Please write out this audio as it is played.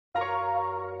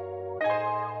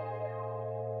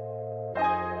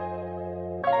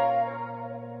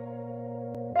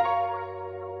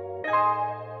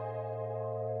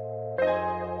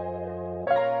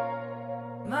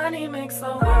makes the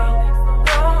world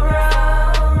go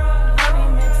round. Money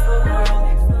makes the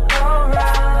world go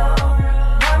round.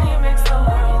 Money makes the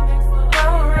world go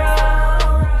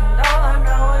round. And all I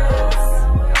know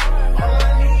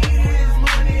is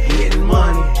money. Getting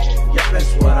money, yeah,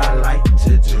 that's what I like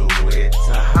to do. It's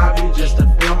a hobby just to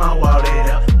fill my wallet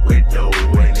up with dough.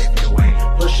 And if you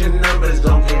ain't pushing numbers,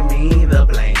 don't give me the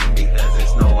blame, because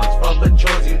it's no one's fault but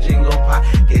yours. You jingle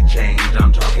pocket change.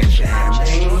 I'm talking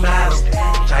champagne bottles,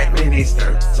 tight mini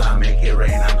skirts. I make it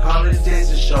rain on college days,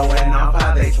 showing off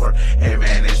how they twerk. Hey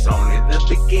man, it's only the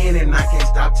beginning. I can't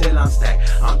stop till I'm stacked.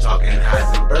 I'm talking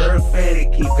Heisenberg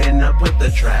fetty, keeping up with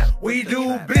the trap. We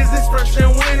do business first,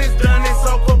 and when it's done, it's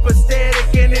all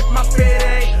copacetic. And if my fed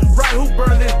ain't right, who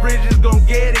burned this bridge is gon'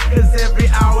 get it. Cause every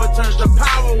hour turns to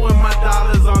power when my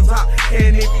dollar's on top.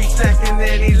 And if he's slacking,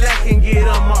 then he's lacking. Get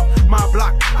him off my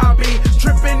block. I'll be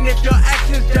tripping if your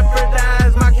actions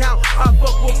jeopardize my count. I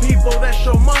fuck with people that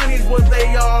show money's what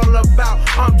they all about.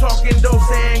 I'm talking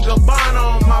Dolce and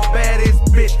Gabbana on my baddest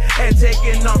bitch, and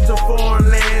taking off to foreign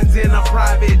lands in a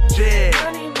private jet.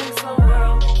 money makes the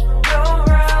world go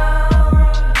round.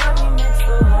 Money makes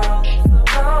the world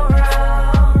go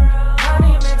round.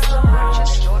 Money makes the world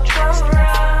go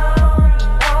round.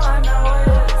 And all I know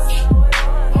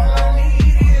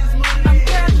is I'm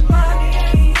getting money.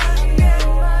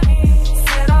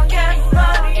 Said I'll get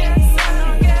money.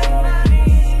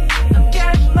 I'm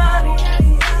getting money.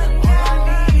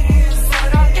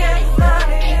 Said I'll get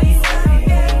money.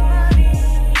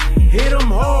 Hit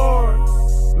 'em hard,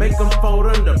 make 'em fold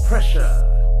under pressure.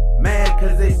 Mad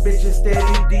cause they bitches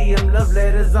steady DM love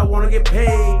letters, I wanna get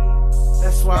paid.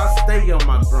 That's why I stay on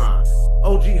my grind.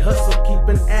 OG hustle, keep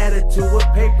an attitude with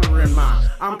paper in mind.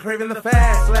 I'm craving the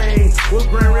fast lane, with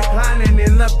grand reclining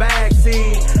in the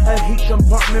backseat. A heat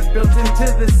compartment built into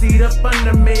the seat up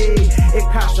under me. It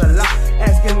costs a lot,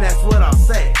 asking that's what I'll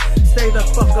say. Stay the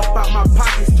fuck up out my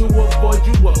pockets to avoid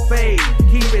you a fade.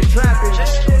 Keep it trapping,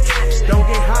 don't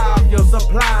get high off your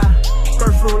supply.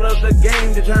 First rule of the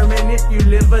game, determine if you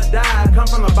live or die. Come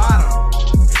from the bottom,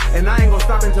 and I ain't gonna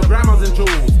stop until grandma's in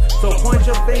jewels. So point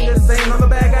your finger, saying on the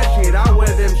bag got shit. I'll wear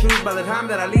them shoes by the time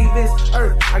that I leave this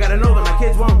earth. I gotta know that my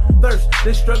kids won't thirst.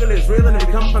 This struggle is real, and if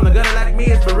you come from the gutter like me,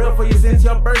 it's been real for you since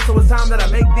your birth. So it's time that I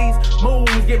make these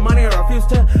moves. Get money or refuse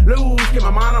to lose. Get my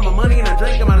mind on my money and a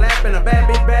drink in my lap and a bad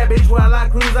bitch while I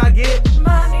cruise. I get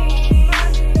money.